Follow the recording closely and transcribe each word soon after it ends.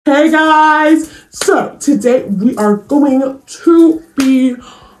Hey guys! So today we are going to be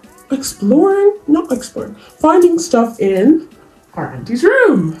finding stuff in our auntie's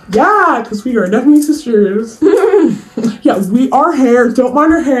room. Yeah, because we are definitely sisters. Yeah, we are hair. Don't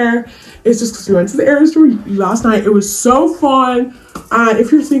mind our hair. It's just because we went to the area store last night. It was so fun. And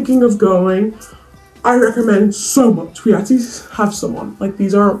if you're thinking of going, I recommend so much. We actually have some on. Like,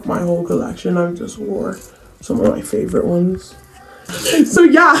 these aren't my whole collection. I just wore some of my favorite ones. So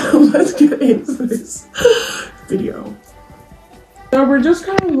yeah, let's get into this video. So we're just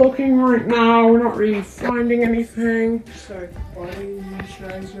kind of looking right now. We're not really finding anything. So body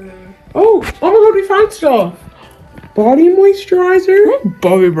moisturizer. Oh my god, we found stuff. Body moisturizer.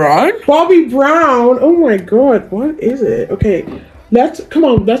 Bobbi Brown. Bobbi Brown. Oh my god, what is it? Okay, let's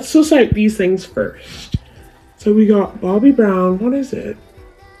suss out these things first. So we got Bobbi Brown. What is it?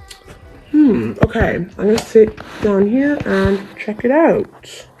 Okay, I'm gonna sit down here and check it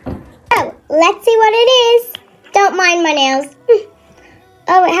out. Oh, let's see what it is. Don't mind my nails.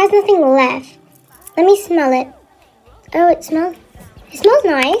 Oh, it has nothing left. Let me smell it. Oh, it smells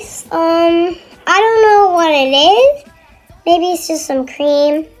nice. I don't know what it is. Maybe it's just some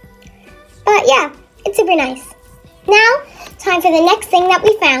cream. But yeah, it's super nice. Now, time for the next thing that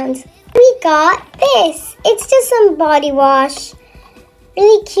we found. We got this. It's just some body wash.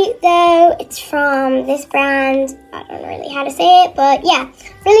 Really cute though. It's from this brand. I don't know really how to say it, but yeah,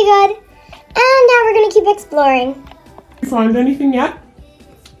 really good. And now we're gonna keep exploring. You find anything yet?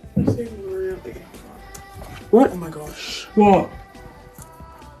 What? Oh my gosh. What?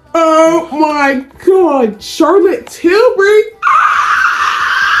 Oh my god, Charlotte Tilbury.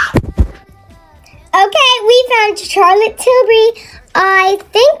 Ah! Okay, we found Charlotte Tilbury. I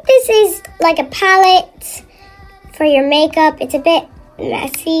think this is like a palette for your makeup. It's a bit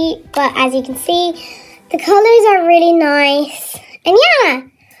messy, but as you can see, the colors are really nice. And yeah,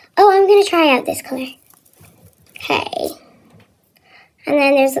 oh, I'm gonna try out this color. Okay, and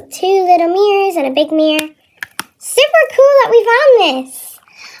then there's 2 little mirrors and a big mirror. Super cool that we found this.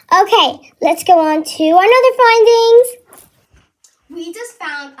 Okay, let's go on to another findings. We just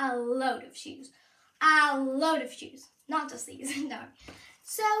found a load of shoes. Not just these, no.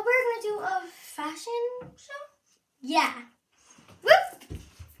 So we're gonna do a fashion show? Yeah. Whoop!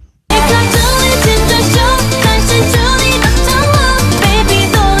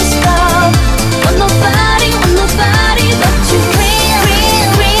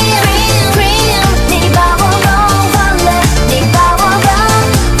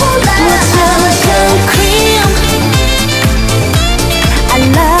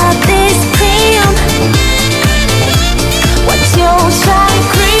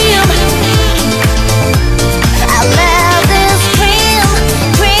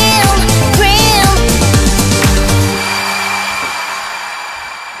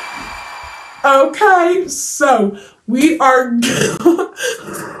 Okay, so we are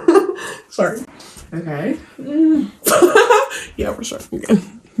sorry. Okay. Yeah, we're starting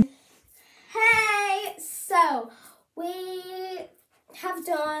again. Hey, so we have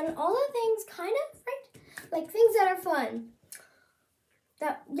done all the things kind of, right? Like things that are fun.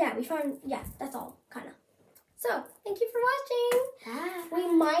 That's all, kind of. So, thank you for watching. Bye. We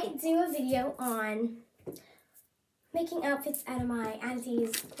might do a video on making outfits out of my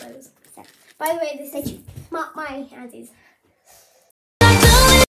auntie's clothes. So, by the way, this is not my auntie's.